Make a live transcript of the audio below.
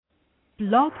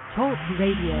Blog Talk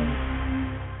Radio.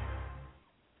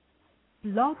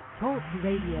 Blog Talk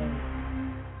Radio.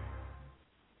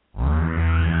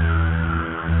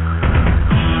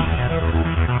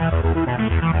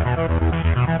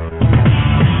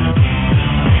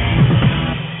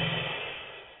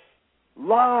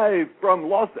 Live from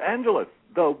Los Angeles,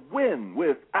 the Win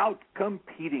Without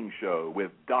Competing show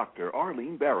with Dr.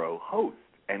 Arlene Barrow, host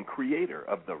and creator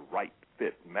of the Right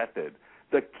Fit Method,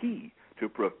 the key to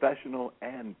professional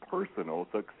and personal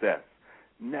success.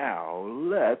 Now,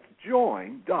 let's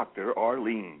join Dr.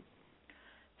 Arlene.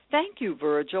 Thank you,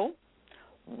 Virgil.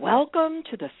 Welcome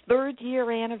to the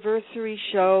third-year anniversary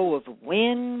show of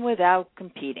Win Without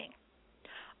Competing.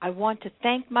 I want to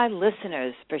thank my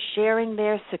listeners for sharing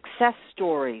their success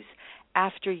stories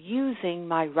after using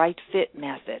my Right Fit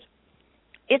method.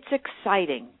 It's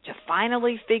exciting to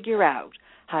finally figure out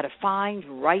how to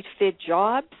find right fit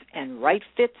jobs and right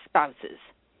fit spouses.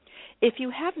 If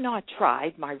you have not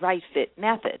tried my Right Fit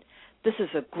method, this is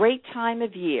a great time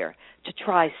of year to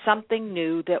try something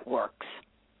new that works.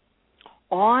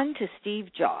 On to Steve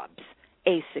Jobs,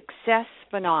 a success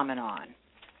phenomenon.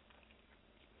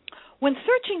 When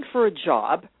searching for a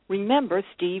job, remember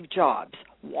Steve Jobs.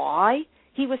 Why?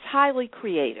 He was highly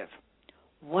creative.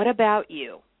 What about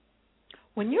you?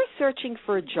 When you're searching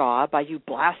for a job, are you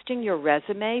blasting your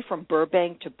resume from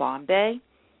Burbank to Bombay?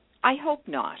 I hope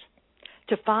not.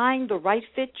 To find the right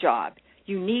fit job,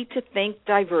 you need to think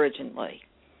divergently.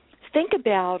 Think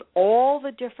about all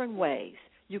the different ways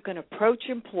you can approach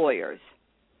employers.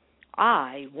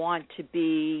 I want to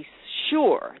be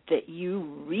sure that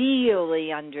you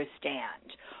really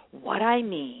understand what I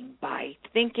mean by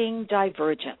thinking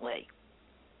divergently.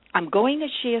 I'm going to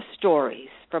share stories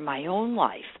from my own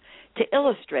life to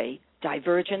illustrate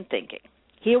divergent thinking.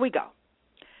 Here we go.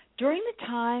 During the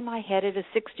time I headed a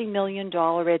 $60 million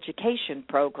education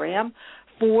program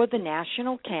for the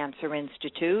National Cancer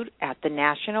Institute at the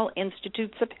National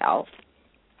Institutes of Health,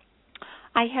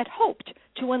 I had hoped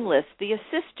to enlist the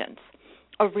assistance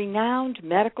of renowned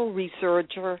medical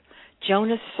researcher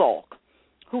Jonas Salk,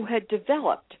 who had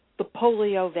developed the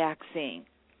polio vaccine.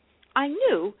 I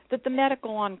knew that the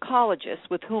medical oncologist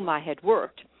with whom I had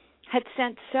worked had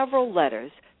sent several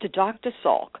letters to Dr.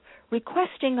 Salk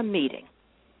requesting a meeting,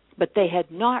 but they had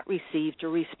not received a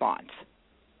response.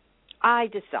 I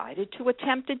decided to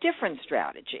attempt a different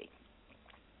strategy.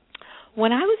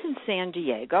 When I was in San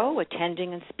Diego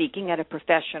attending and speaking at a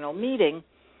professional meeting,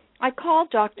 I called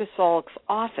Dr. Salk's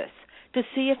office to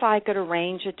see if I could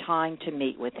arrange a time to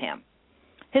meet with him.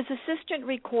 His assistant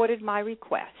recorded my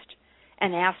request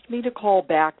and asked me to call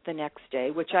back the next day,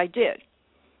 which I did.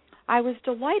 I was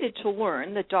delighted to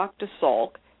learn that Dr.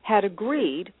 Salk had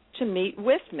agreed to meet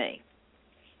with me.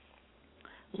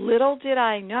 Little did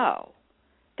I know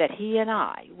that he and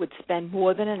I would spend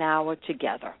more than an hour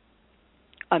together,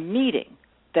 a meeting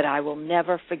that I will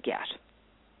never forget.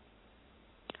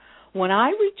 When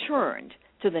I returned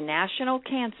to the National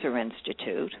Cancer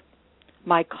Institute,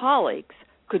 my colleagues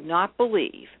could not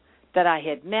believe that I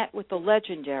had met with the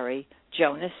legendary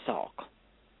Jonas Salk.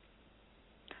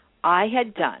 I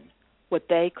had done what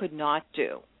they could not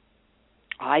do.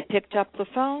 I picked up the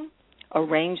phone,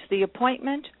 arranged the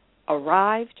appointment,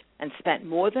 arrived, and spent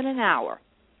more than an hour.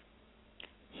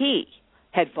 He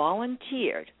had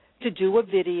volunteered to do a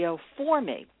video for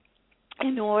me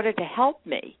in order to help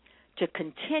me to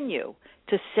continue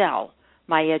to sell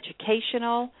my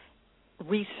educational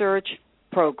research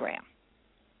program.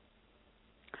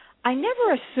 I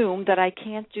never assume that I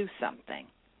can't do something.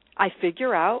 I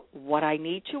figure out what I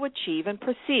need to achieve and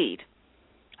proceed.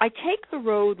 I take the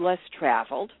road less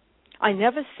traveled. I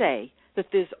never say that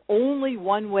there's only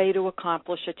one way to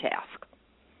accomplish a task.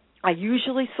 I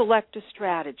usually select a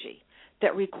strategy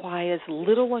that requires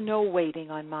little or no waiting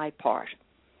on my part.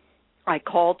 I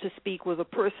call to speak with a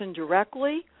person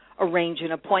directly, arrange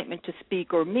an appointment to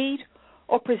speak or meet,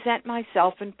 or present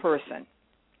myself in person.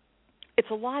 It's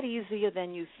a lot easier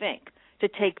than you think to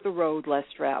take the road less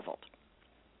traveled.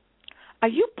 Are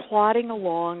you plodding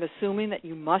along assuming that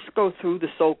you must go through the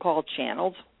so-called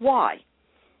channels? Why?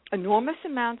 Enormous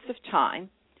amounts of time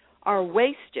are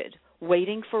wasted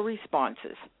waiting for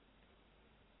responses.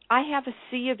 I have a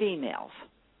sea of emails.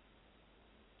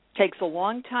 Takes a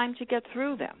long time to get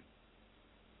through them.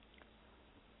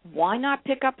 Why not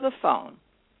pick up the phone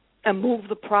and move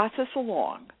the process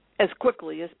along as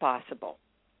quickly as possible?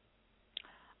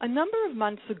 A number of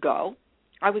months ago,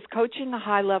 I was coaching a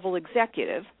high-level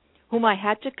executive whom I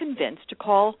had to convince to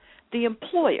call the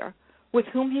employer with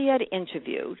whom he had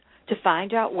interviewed to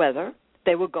find out whether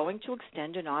they were going to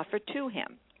extend an offer to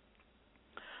him.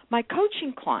 My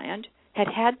coaching client had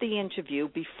had the interview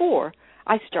before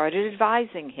I started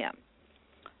advising him.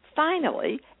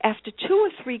 Finally, after 2 or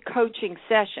 3 coaching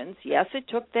sessions, yes, it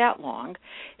took that long,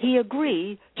 he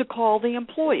agreed to call the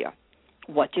employer.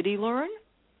 What did he learn?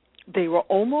 They were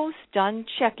almost done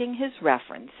checking his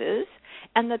references,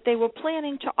 and that they were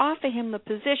planning to offer him the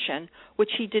position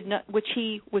which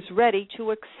he was ready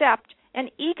to accept and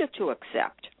eager to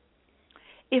accept.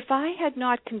 If I had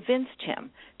not convinced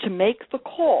him to make the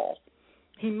call,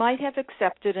 he might have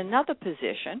accepted another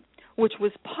position, which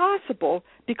was possible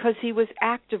because he was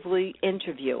actively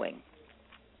interviewing.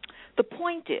 The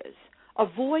point is,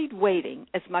 avoid waiting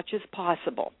as much as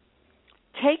possible.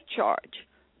 Take charge,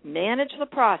 manage the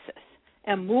process,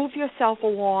 and move yourself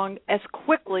along as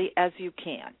quickly as you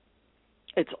can.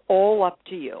 It's all up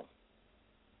to you.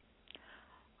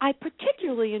 I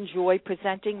particularly enjoy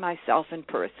presenting myself in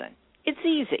person. It's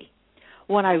easy.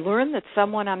 When I learn that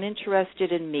someone I'm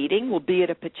interested in meeting will be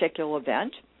at a particular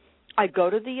event, I go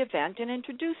to the event and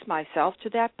introduce myself to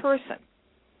that person.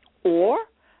 Or,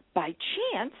 by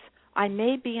chance, I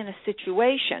may be in a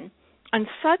situation and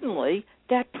suddenly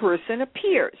that person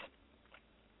appears.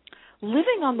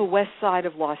 Living on the west side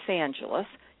of Los Angeles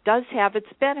does have its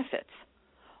benefits.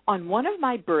 On one of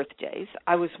my birthdays,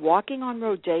 I was walking on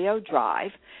Rodeo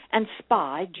Drive and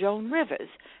spied Joan Rivers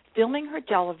filming her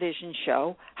television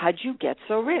show, How'd You Get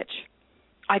So Rich?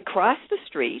 I crossed the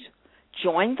street,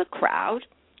 joined the crowd,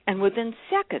 and within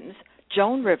seconds,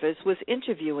 Joan Rivers was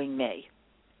interviewing me.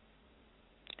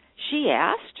 She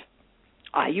asked,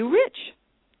 "Are you rich?"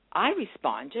 I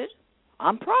responded,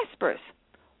 "I'm prosperous.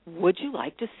 Would you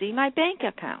like to see my bank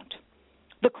account?"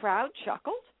 The crowd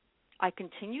chuckled. I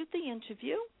continued the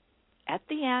interview. At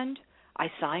the end,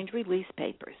 I signed release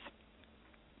papers.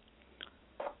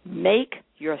 Make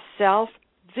yourself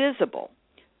visible.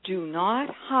 Do not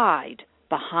hide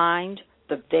behind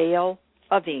the veil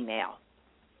of email.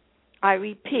 I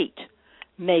repeat,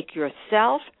 make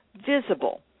yourself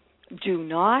visible. Do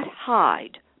not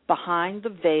hide behind the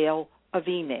veil of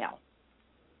email.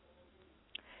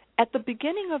 At the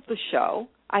beginning of the show,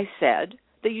 I said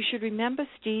that you should remember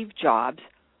Steve Jobs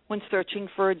when searching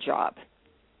for a job.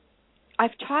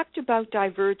 I've talked about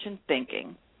divergent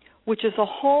thinking, which is a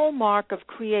hallmark of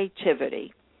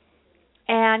creativity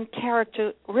and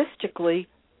characteristically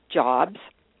Jobs,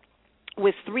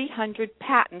 with 300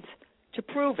 patents to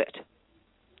prove it.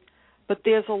 But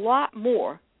there's a lot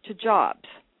more to Jobs.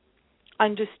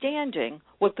 Understanding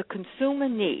what the consumer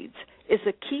needs is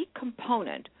a key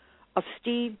component of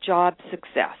Steve Jobs'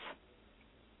 success.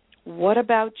 What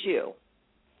about you?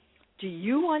 Do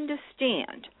you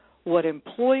understand what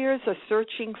employers are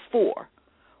searching for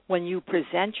when you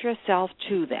present yourself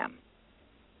to them?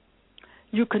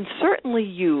 You can certainly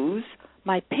use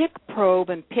my pick, probe,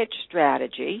 and pitch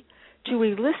strategy to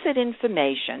elicit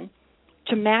information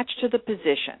to match to the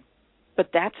position,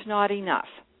 but that's not enough.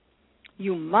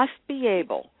 You must be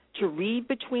able to read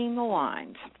between the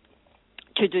lines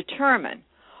to determine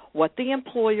what the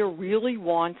employer really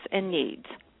wants and needs.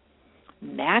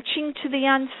 Matching to the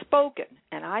unspoken,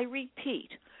 and I repeat,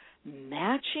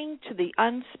 matching to the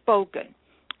unspoken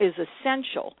is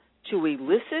essential to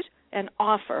elicit an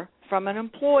offer from an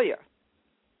employer.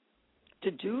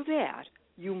 To do that,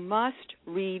 you must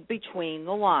read between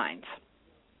the lines.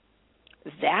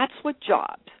 That's what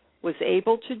Jobs was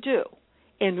able to do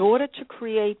in order to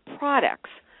create products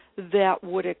that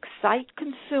would excite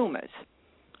consumers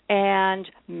and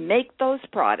make those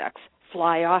products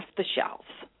fly off the shelves.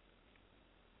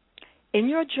 In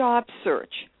your job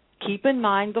search, keep in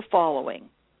mind the following.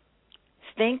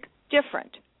 Think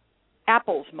different.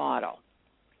 Apple's motto.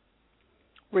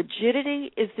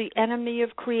 Rigidity is the enemy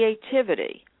of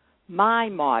creativity. My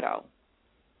motto.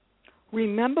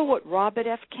 Remember what Robert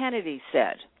F. Kennedy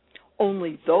said.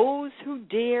 Only those who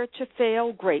dare to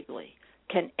fail greatly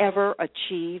can ever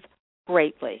achieve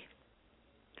greatly.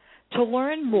 To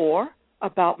learn more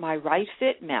about my Right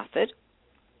Fit method,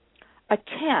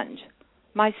 attend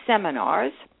my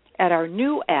seminars at our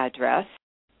new address,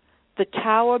 the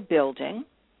Tower Building,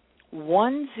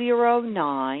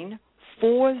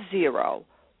 10940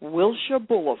 Wilshire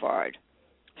Boulevard,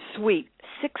 Suite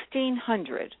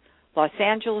 1600, Los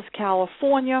Angeles,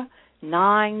 California,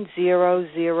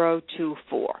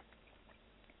 90024.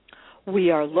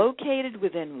 We are located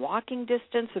within walking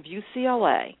distance of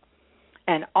UCLA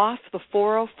and off the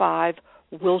 405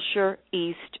 Wilshire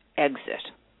East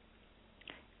exit.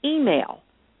 Email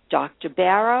Dr.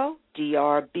 Barrow,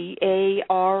 DRBARRO,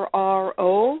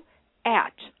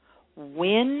 at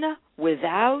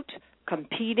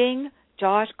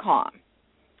winwithoutcompeting.com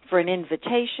for an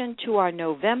invitation to our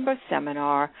November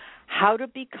seminar, How to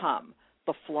Become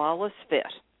the Flawless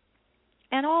Fit.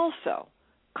 And also,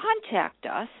 contact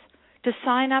us to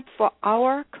sign up for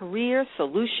our Career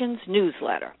Solutions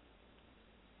newsletter.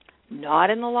 Not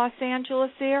in the Los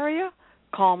Angeles area?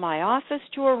 Call my office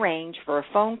to arrange for a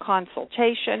phone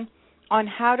consultation on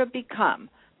how to become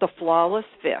the flawless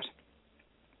fit.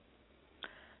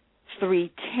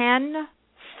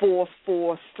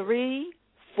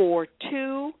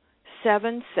 310-443-4277.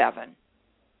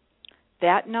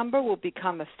 That number will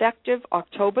become effective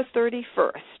October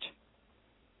 31st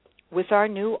with our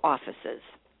new offices.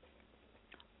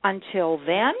 Until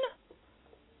then,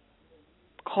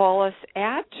 call us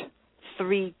at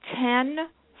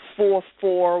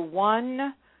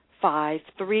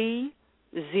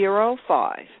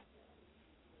 310-441-5305.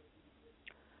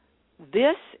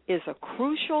 This is a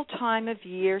crucial time of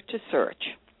year to search.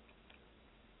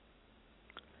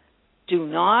 Do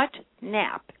not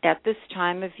nap at this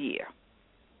time of year.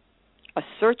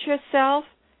 Assert yourself,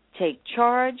 take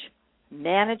charge,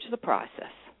 manage the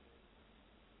process.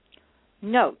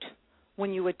 Note,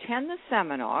 when you attend the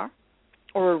seminar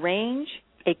or arrange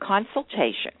a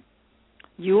consultation,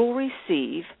 you will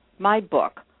receive my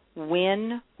book,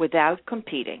 Win Without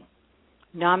Competing,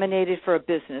 nominated for a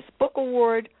Business Book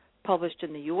Award, published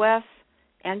in the U.S.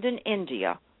 and in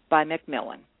India by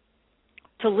Macmillan.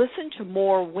 To listen to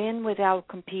more Win Without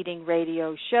Competing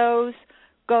radio shows,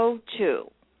 go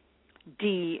to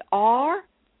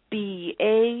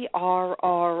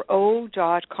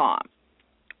drbarrow.com.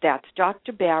 That's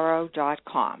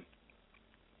drbarrow.com.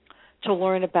 To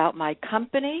learn about my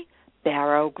company,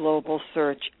 Barrow Global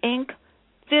Search, Inc.,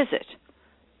 visit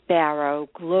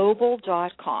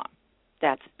barrowglobal.com.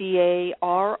 That's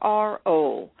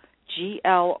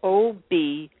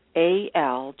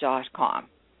barrowglobal.com.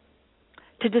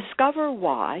 To discover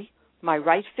why my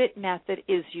Right Fit method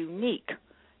is unique,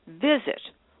 visit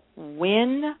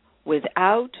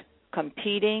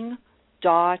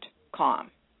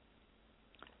winwithoutcompeting.com.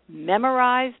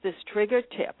 Memorize this trigger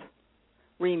tip.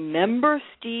 Remember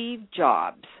Steve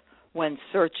Jobs when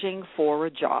searching for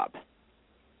a job.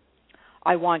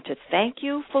 I want to thank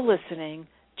you for listening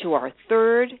to our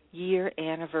 3rd year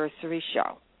anniversary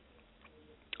show.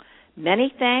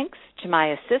 Many thanks to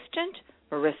my assistant,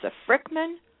 Marissa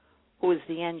Frickman, who is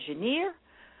the engineer,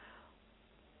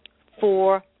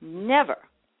 for never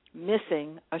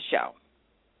missing a show.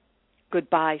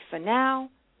 Goodbye for now,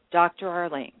 Dr.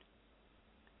 Arlene.